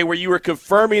yesterday where you were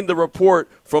confirming the report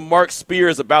from Mark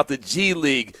Spears about the G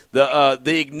League, the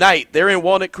Ignite. They're in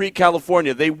Walnut Creek,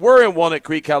 California. They were in Walnut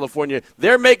Creek, California.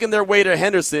 They're making their way to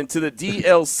Henderson, to the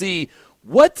DLC.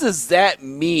 What does that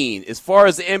mean? As far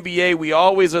as the NBA, we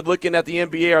always are looking at the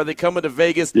NBA. Are they coming to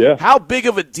Vegas? Yeah. How big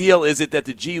of a deal is it that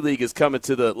the G League is coming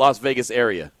to the Las Vegas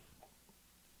area?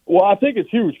 Well, I think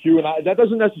it's huge, Q, and that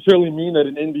doesn't necessarily mean that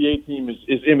an NBA team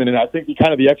is imminent. I think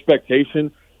the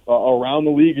expectation around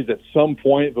the league is at some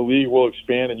point the league will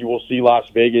expand and you will see Las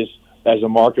Vegas as a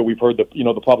market. We've heard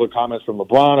the public comments from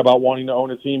LeBron about wanting to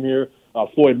own a team here.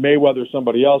 Floyd Mayweather,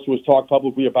 somebody else who has talked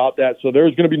publicly about that. So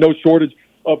there's going to be no shortage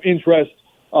of interest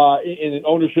in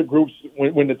ownership groups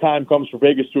when the time comes for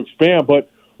Vegas to expand.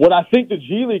 But what I think the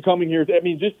G League coming here,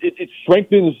 it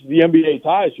strengthens the NBA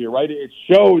ties here, right? It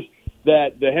shows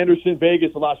that the Henderson,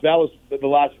 Vegas, the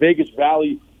Las Vegas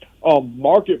Valley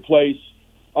marketplace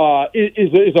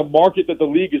is a market that the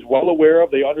league is well aware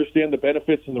of. They understand the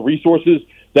benefits and the resources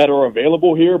that are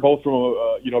available here, both from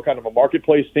a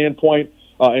marketplace standpoint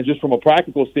and just from a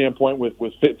practical standpoint with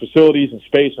facilities and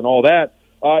space and all that.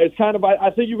 It's I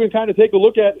think you can kind of take a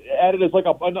look at it as like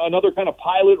another kind of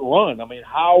pilot run. I mean,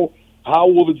 how How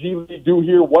will the G League do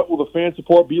here? What will the fan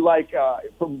support be like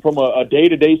from a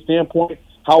day-to-day standpoint?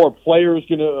 How are players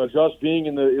going to adjust being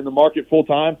in the market full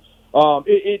time?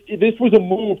 This was a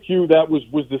move, Q, that was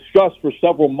discussed for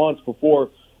several months before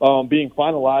being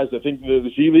finalized. I think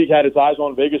the G League had its eyes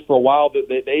on Vegas for a while.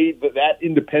 That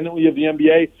independently of the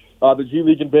NBA, the G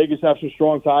League and Vegas have some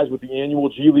strong ties with the annual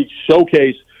G League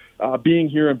Showcase being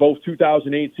here in both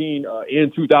 2018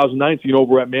 and 2019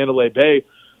 over at Mandalay Bay.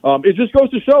 It just goes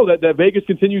to show that Vegas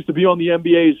continues to be on the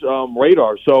NBA's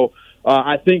radar. So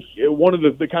I think one of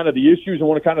the kind of the issues and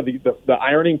one of kind of the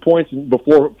ironing points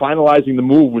before finalizing the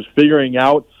move was figuring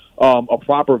out a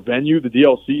proper venue. The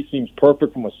DLC seems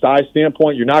perfect from a size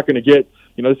standpoint. You're not going to get,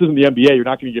 this isn't the NBA. You're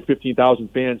not going to get 15,000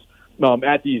 fans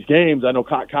at these games. I know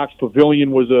Cox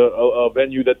Pavilion was a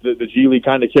venue that the G League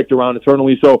kind of kicked around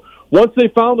internally. So once they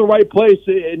found the right place,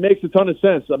 it makes a ton of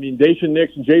sense. I mean, Daishen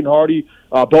Nix and Jaden Hardy,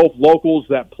 both locals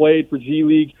that played for G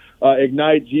League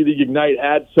Ignite. G League Ignite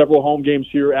had several home games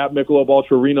here at Michelob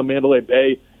Ultra Arena, Mandalay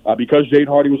Bay, because Jaden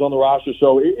Hardy was on the roster.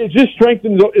 So it just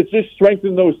strengthened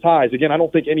those ties. Again, I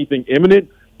don't think anything imminent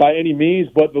by any means,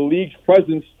 but the league's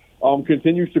presence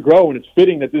continues to grow, and it's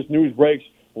fitting that this news breaks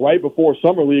right before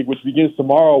Summer League, which begins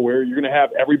tomorrow, where you're going to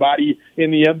have everybody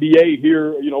in the NBA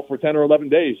here, for 10 or 11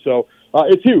 days. So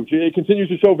it's huge. It continues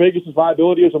to show Vegas'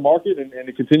 viability as a market, and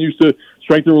it continues to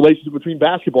strengthen the relationship between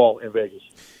basketball and Vegas.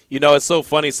 It's so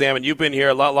funny, Sam, and you've been here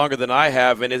a lot longer than I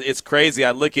have, and it's crazy.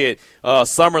 I look at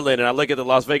Summerlin, and I look at the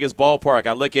Las Vegas ballpark.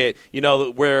 I look at,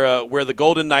 where the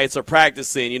Golden Knights are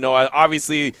practicing.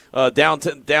 Obviously down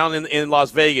in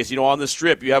Las Vegas, on the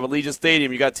Strip, you have Allegiant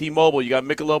Stadium, you got T-Mobile, you got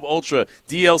Michelob Ultra,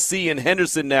 DLC in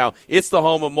Henderson now. It's the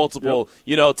home of multiple,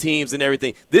 teams and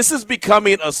everything. This is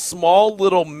becoming a small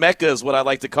little mecca, is what I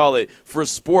like to call it, for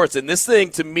sports. And this thing,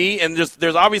 to me, and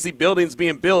there's obviously buildings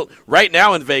being built right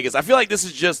now in Vegas. I feel like this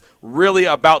is just really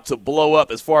about to blow up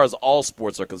as far as all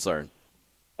sports are concerned.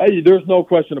 Hey, there's no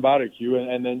question about it, Q.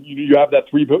 And then you have that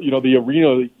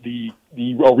the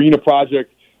arena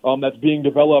project that's being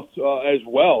developed as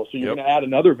well. So you're going to add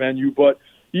another venue, but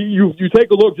you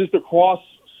take a look just across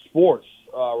sports,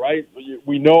 right?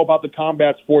 We know about the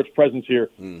combat sports presence here,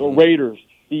 the Raiders,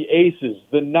 the Aces,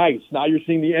 the Knights. Now you're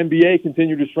seeing the NBA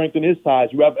continue to strengthen its ties.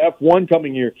 You have F1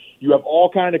 coming here. You have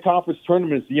all kind of conference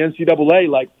tournaments, the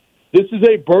NCAA. This is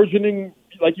a burgeoning,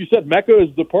 like you said, mecca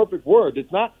is the perfect word. It's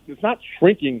not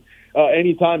shrinking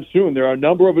anytime soon. There are a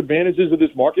number of advantages of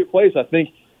this marketplace. I think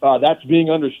that's being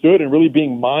understood and really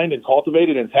being mined and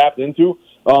cultivated and tapped into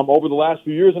over the last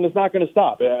few years, and it's not going to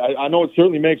stop. I know it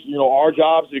certainly makes our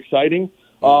jobs exciting,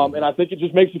 and I think it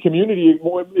just makes the community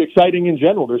more exciting in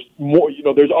general. There's more,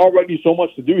 there's already so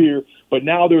much to do here, but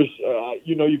now there's,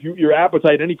 if your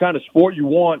appetite, any kind of sport you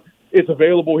want, it's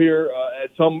available here at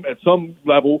some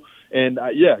level. And,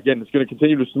 again, it's going to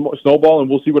continue to snowball, and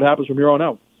we'll see what happens from here on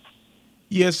out.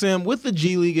 Yeah, Sam, with the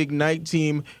G League Ignite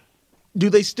team, do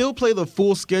they still play the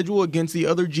full schedule against the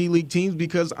other G League teams?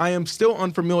 Because I am still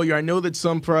unfamiliar. I know that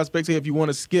some prospects say if you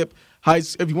want to skip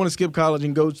college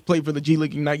and go play for the G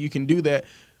League Ignite, you can do that.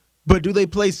 But do they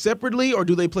play separately, or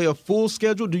do they play a full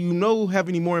schedule? Do you have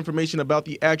any more information about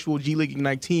the actual G League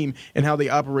Ignite team and how they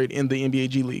operate in the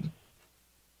NBA G League?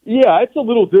 Yeah, it's a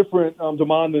little different,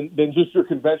 Damon, than just your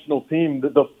conventional team.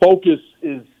 The focus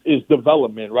is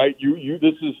development, right?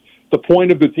 This is the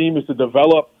point of the team, is to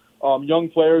develop young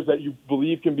players that you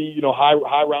believe can be,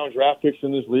 high round draft picks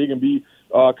in this league and be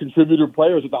contributor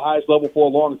players at the highest level for a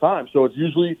long time. So it's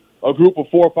usually a group of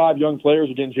 4 or 5 young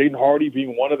players. Again, Jaden Hardy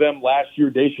being one of them. Last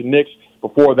year, Daishen Nix.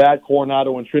 Before that,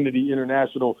 Coronado and Trinity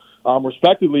International,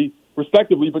 respectively.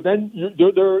 But then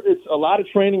it's a lot of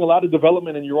training, a lot of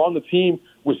development, and you're on the team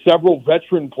with several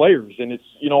veteran players, and it's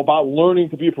about learning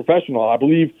to be a professional. I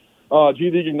believe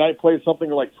G League Ignite played something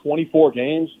like 24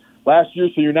 games last year,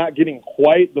 so you're not getting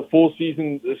quite the full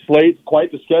season slate,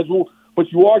 quite the schedule,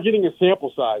 but you are getting a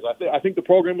sample size. I think the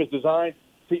program is designed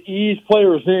to ease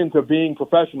players into being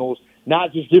professionals,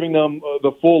 not just giving them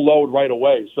the full load right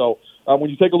away. So when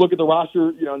you take a look at the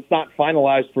roster, it's not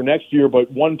finalized for next year,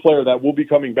 but one player that will be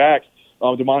coming back,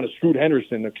 Damon, is Scoot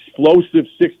Henderson, explosive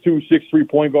 6'2", 6'3"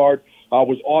 point guard,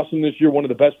 was awesome this year, one of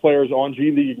the best players on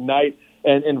G League Ignite,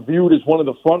 and viewed as one of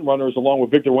the front runners along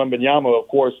with Victor Wembanyama, of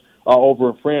course, over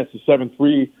in France, the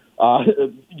 7'3",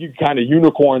 kind of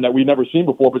unicorn that we've never seen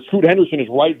before. But Scoot Henderson is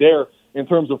right there in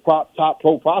terms of top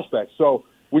pro prospects. So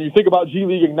when you think about G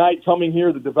League Ignite coming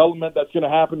here, the development that's going to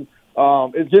happen,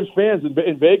 it gives fans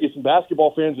in Vegas and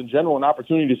basketball fans in general an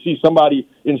opportunity to see somebody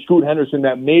in Scoot Henderson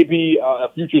that may be a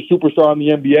future superstar in the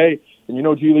NBA.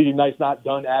 And G League Ignite's not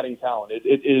done adding talent.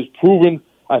 It is proven,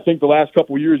 I think, the last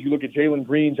couple of years. You look at Jalen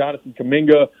Green, Jonathan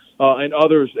Kuminga, and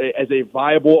others as a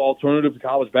viable alternative to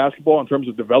college basketball in terms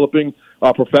of developing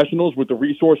professionals with the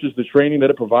resources, the training that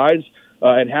it provides,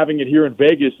 and having it here in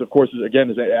Vegas, of course, is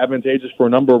advantageous for a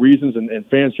number of reasons, and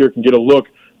fans here can get a look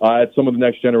at some of the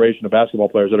next generation of basketball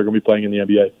players that are going to be playing in the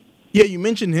NBA. Yeah, you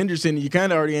mentioned Henderson. You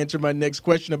kind of already answered my next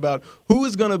question about who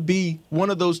is going to be one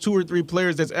of those 2 or 3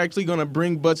 players that's actually going to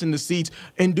bring butts in the seats.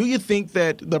 And do you think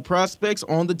that the prospects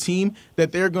on the team,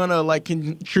 that they're going to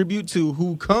contribute to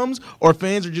who comes, or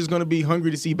fans are just going to be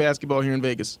hungry to see basketball here in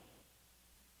Vegas?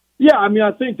 Yeah, I mean,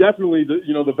 I think definitely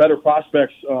the better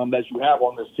prospects that you have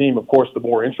on this team, of course, the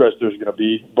more interest there's going to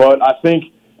be. But I think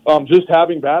just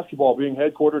having basketball being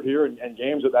headquartered here and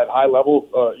games at that high level,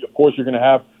 of course, you're going to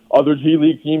have other G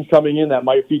League teams coming in that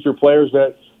might feature players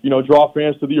that, draw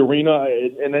fans to the arena.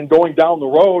 And then going down the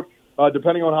road,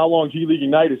 depending on how long G League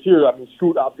Ignite is here, I mean,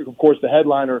 Scoot, of course, the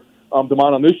headliner,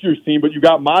 Damon on this year's team, but you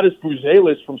got Modest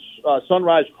Buzelis from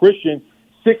Sunrise Christian,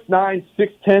 6'9",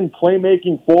 6'10",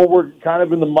 playmaking forward, kind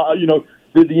of in the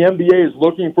NBA is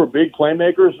looking for big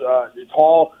playmakers,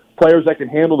 tall players that can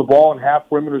handle the ball and have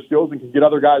perimeter skills and can get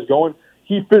other guys going.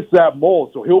 He fits that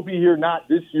mold, so he'll be here not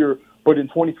this year, but in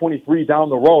 2023 down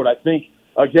the road. I think,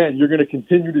 again, you're going to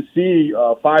continue to see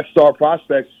 5-star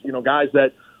prospects, guys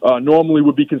that normally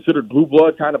would be considered blue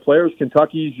blood kind of players,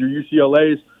 Kentucky's, your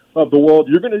UCLA's of the world.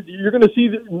 You're going to see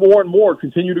more and more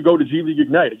continue to go to G League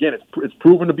Ignite. Again, it's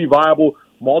proven to be viable.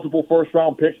 Multiple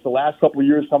first-round picks the last couple of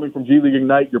years coming from G League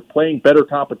Ignite. You're playing better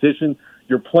competition.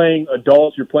 You're playing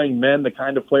adults. You're playing men, the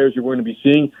kind of players you're going to be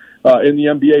seeing in the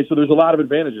NBA. So there's a lot of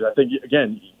advantages. I think,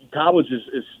 again, college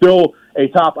is still a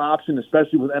top option,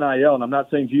 especially with NIL. And I'm not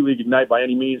saying G League Ignite by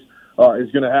any means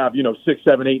is going to have 6,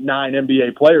 7, 8, 9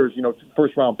 NBA players,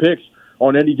 first-round picks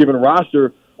on any given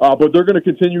roster. But they're going to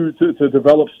continue to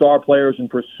develop star players and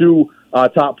pursue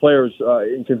top players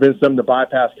and convince them to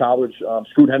bypass college.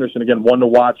 Scoot Henderson, again, one to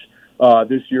watch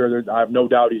this year. I have no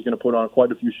doubt he's going to put on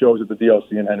quite a few shows at the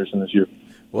DLC in Henderson this year.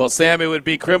 Well, Sam, it would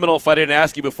be criminal if I didn't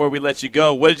ask you before we let you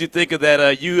go. What did you think of that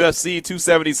UFC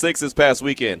 276 this past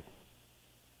weekend?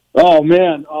 Oh,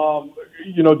 man.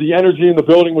 The energy in the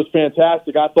building was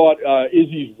fantastic. I thought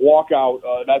Izzy's walkout,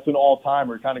 that's an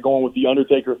all-timer, kind of going with the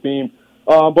Undertaker theme.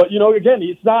 But, again,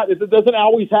 it doesn't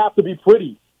always have to be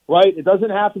pretty, right? It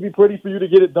doesn't have to be pretty for you to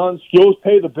get it done. Skills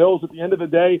pay the bills at the end of the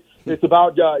day. It's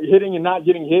about hitting and not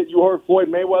getting hit. You heard Floyd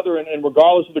Mayweather, and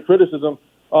regardless of the criticism,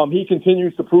 he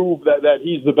continues to prove that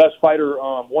he's the best fighter,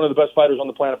 one of the best fighters on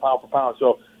the planet pound for pound.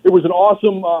 So it was an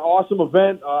awesome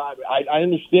event. I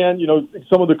understand,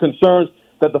 some of the concerns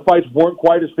that the fights weren't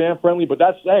quite as fan-friendly, but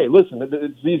listen,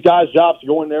 it's these guys' jobs to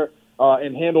go in there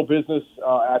and handle business.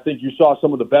 I think you saw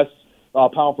some of the best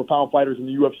pound-for-pound fighters in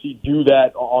the UFC do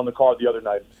that on the card the other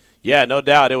night. Yeah, no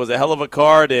doubt. It was a hell of a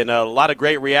card and a lot of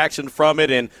great reaction from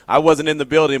it, and I wasn't in the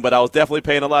building, but I was definitely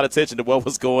paying a lot of attention to what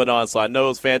was going on, so I know it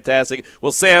was fantastic.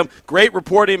 Well, Sam, great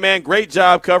reporting, man. Great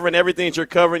job covering everything that you're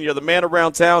covering. You're the man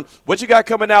around town. What you got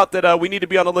coming out that we need to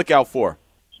be on the lookout for?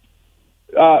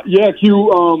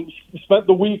 Q,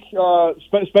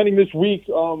 spending this week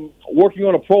working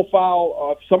on a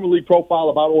profile, summer league profile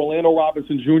about Orlando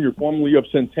Robinson Jr., formerly of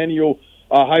Centennial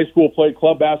High School, played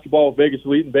club basketball with Vegas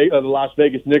Elite and the Las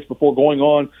Vegas Knicks before going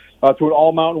on to an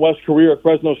all-Mountain West career at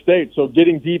Fresno State. So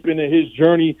getting deep into his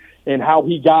journey and how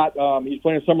he got, he's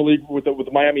playing summer league with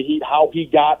the Miami Heat, how he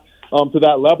got to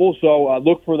that level. So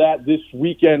look for that this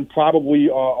weekend, probably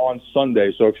on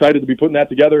Sunday. So excited to be putting that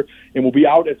together, and we'll be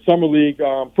out at Summer League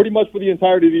pretty much for the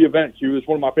entirety of the event, Q. It's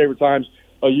one of my favorite times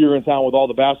a year in town with all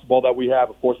the basketball that we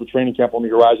have, of course, with training camp on the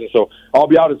horizon. So I'll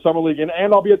be out at Summer League, and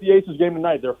I'll be at the Aces game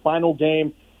tonight, their final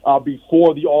game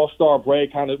before the All-Star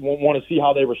break. Kind of want to see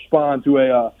how they respond to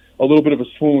a little bit of a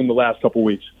swoon the last couple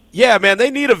weeks. Yeah, man,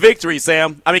 they need a victory,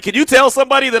 Sam. I mean, can you tell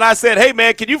somebody that I said, hey,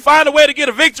 man, can you find a way to get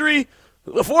a victory?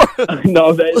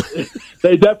 No,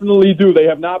 they definitely do. They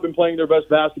have not been playing their best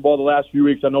basketball the last few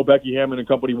weeks. I know Becky Hammond and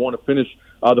company want to finish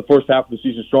the first half of the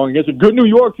season strong against a good New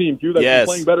York team, too, that's been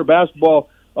playing better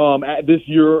basketball this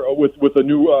year with a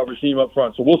new regime up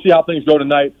front. So we'll see how things go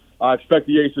tonight. I expect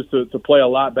the Aces to play a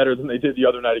lot better than they did the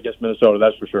other night against Minnesota,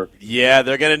 that's for sure. Yeah,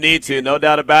 they're going to need to, no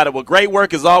doubt about it. Well, great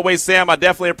work as always, Sam. I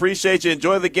definitely appreciate you.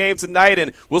 Enjoy the game tonight,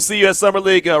 and we'll see you at Summer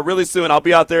League really soon. I'll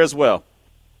be out there as well.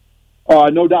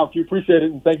 No doubt. You appreciate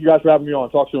it, and thank you guys for having me on.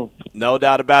 Talk soon. No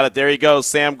doubt about it. There you go,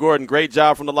 Sam Gordon. Great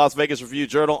job from the Las Vegas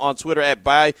Review-Journal on Twitter at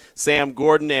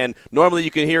 @BySamGordon. And normally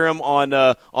you can hear him on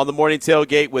the Morning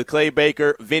Tailgate with Clay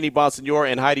Baker, Vinny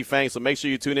Bonsignore, and Heidi Fang. So make sure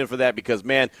you tune in for that because,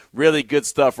 man, really good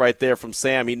stuff right there from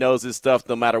Sam. He knows his stuff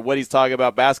no matter what he's talking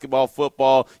about, basketball,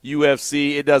 football,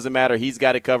 UFC. It doesn't matter. He's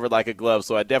got it covered like a glove.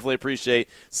 So I definitely appreciate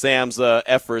Sam's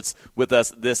efforts with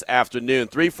us this afternoon.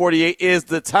 3:48 is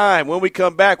the time. When we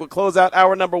come back, we'll close out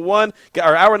hour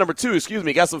number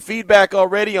two. Got some feedback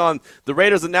already on the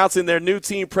Raiders announcing their new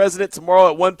team president tomorrow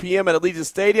at 1 p.m. at Allegiant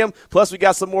Stadium. Plus, we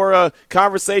got some more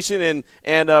conversation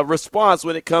and response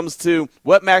when it comes to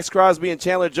what Max Crosby and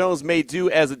Chandler Jones may do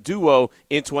as a duo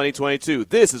in 2022.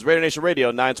 This is Raider Nation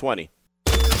Radio 920.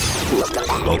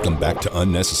 Welcome back to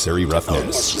Unnecessary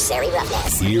Roughness.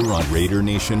 Here on Raider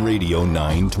Nation Radio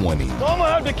 920. I'm going to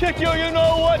have to kick you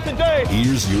know what today.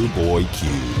 Here's your boy Q.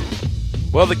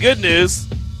 Well, the good news,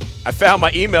 I found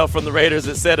my email from the Raiders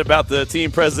that said about the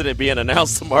team president being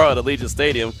announced tomorrow at Allegiant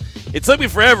Stadium. It took me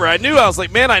forever. I was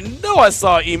like, man, I know I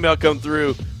saw an email come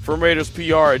through from Raiders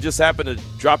PR. It just happened to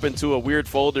drop into a weird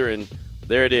folder, and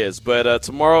there it is. But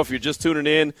tomorrow, if you're just tuning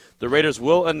in, the Raiders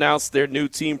will announce their new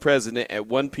team president at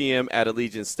 1 p.m. at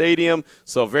Allegiant Stadium.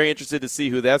 So very interested to see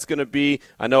who that's going to be.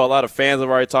 I know a lot of fans have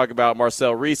already talked about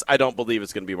Marcel Reese. I don't believe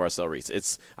it's going to be Marcel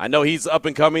Reese. I know he's up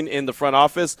and coming in the front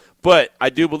office, but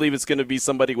I do believe it's going to be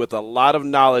somebody with a lot of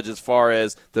knowledge as far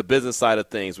as the business side of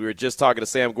things. We were just talking to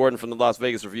Sam Gordon from the Las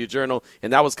Vegas Review-Journal,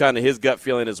 and that was kind of his gut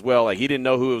feeling as well. Like he didn't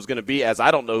know who it was going to be, as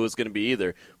I don't know who it's going to be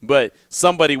either. But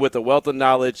somebody with a wealth of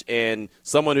knowledge and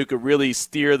someone who could really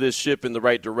steer this ship in the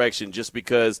right direction, just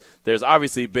because there's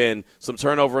obviously been some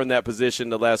turnover in that position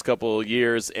the last couple of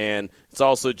years, and it's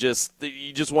also just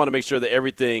you just want to make sure that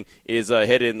everything is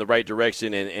headed in the right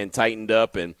direction and tightened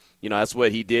up. And that's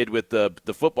what he did with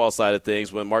the football side of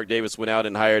things when Mark Davis went out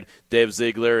and hired Dave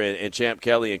Ziegler and Champ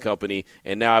Kelly and company.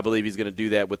 And now I believe he's going to do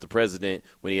that with the president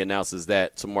when he announces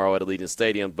that tomorrow at Allegiant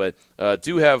Stadium. But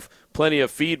do have plenty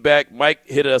of feedback. Mike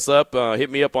hit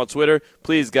me up on Twitter.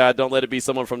 Please, God, don't let it be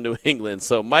someone from New England.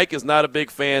 So Mike is not a big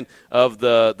fan of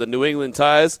the New England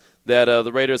ties that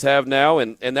the Raiders have now,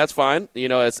 and that's fine.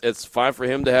 It's fine for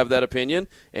him to have that opinion,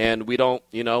 and we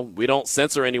don't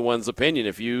censor anyone's opinion.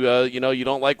 If you you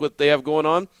don't like what they have going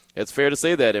on, it's fair to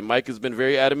say that. And Mike has been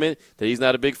very adamant that he's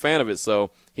not a big fan of it.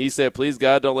 So he said, please,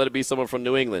 God, don't let it be someone from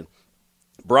New England.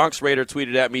 Bronx Raider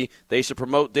tweeted at me, they should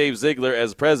promote Dave Ziegler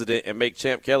as president and make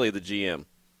Champ Kelly the GM.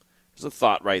 There's a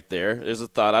thought right there. There's a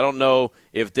thought. I don't know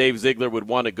if Dave Ziegler would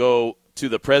want to go to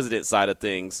the president side of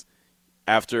things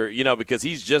after, because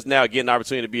he's just now getting an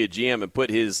opportunity to be a GM and put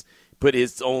his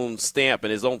own stamp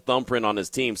and his own thumbprint on his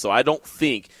team. So I don't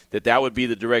think that would be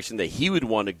the direction that he would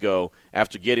want to go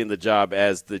after getting the job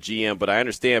as the GM. But I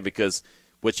understand, because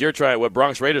what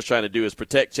Bronx Raiders trying to do is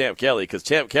protect Champ Kelly, because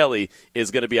Champ Kelly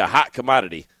is going to be a hot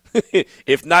commodity.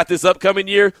 If not this upcoming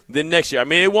year, then next year. I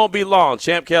mean, it won't be long,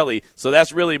 Champ Kelly. So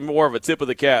that's really more of a tip of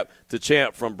the cap to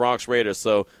Champ from Bronx Raiders.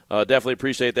 So definitely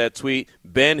appreciate that tweet.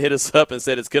 Ben hit us up and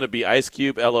said it's going to be Ice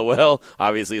Cube, LOL.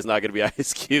 Obviously, it's not going to be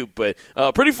Ice Cube, but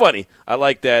pretty funny. I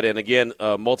like that. And, again,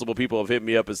 multiple people have hit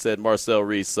me up and said Marcel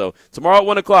Reese. So tomorrow at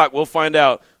 1 o'clock, we'll find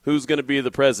out who's going to be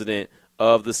the president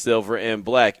of the Silver and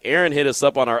Black. Aaron hit us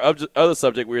up on our other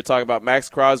subject. We were talking about Max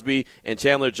Crosby and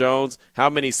Chandler Jones. How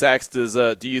many sacks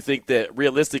do you think that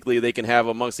realistically they can have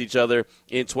amongst each other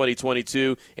in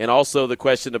 2022? And also the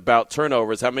question about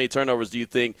turnovers. How many turnovers do you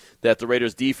think that the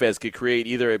Raiders defense could create,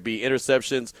 either it be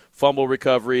interceptions, fumble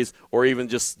recoveries, or even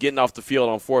just getting off the field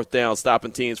on fourth down,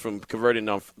 stopping teams from converting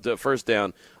on the first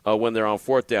down when they're on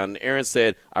fourth down? And Aaron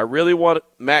said, I really want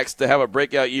Max to have a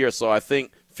breakout year, so I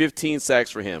think 15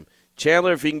 sacks for him.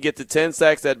 Chandler, if he can get to 10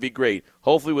 sacks, that'd be great.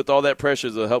 Hopefully with all that pressure,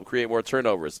 it'll help create more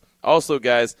turnovers. Also,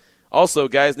 guys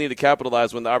need to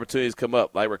capitalize when the opportunities come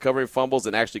up, like recovering fumbles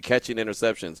and actually catching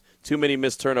interceptions. Too many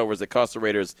missed turnovers that cost the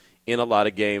Raiders in a lot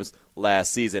of games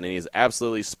last season, and he's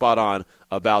absolutely spot on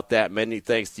about that. Many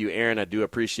thanks to you, Aaron. I do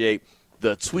appreciate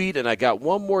the tweet, and I got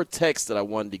one more text that I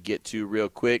wanted to get to real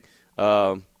quick.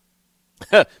 Mailman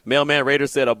Raider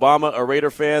said, Obama a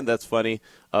Raider fan? That's funny.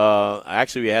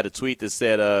 Actually, we had a tweet that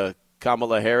said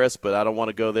Kamala Harris, but I don't want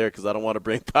to go there because I don't want to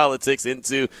bring politics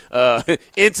into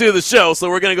the show. So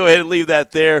we're going to go ahead and leave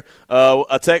that there.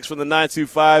 A text from the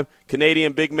 925,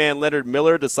 Canadian big man Leonard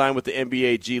Miller to sign with the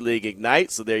NBA G League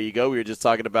Ignite. So there you go. We were just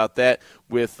talking about that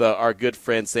with our good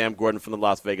friend Sam Gordon from the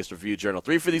Las Vegas Review-Journal.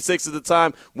 3:56 is the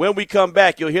time. When we come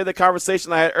back, you'll hear the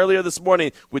conversation I had earlier this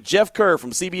morning with Jeff Kerr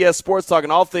from CBS Sports talking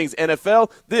all things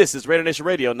NFL. This is Raider Nation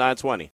Radio 920.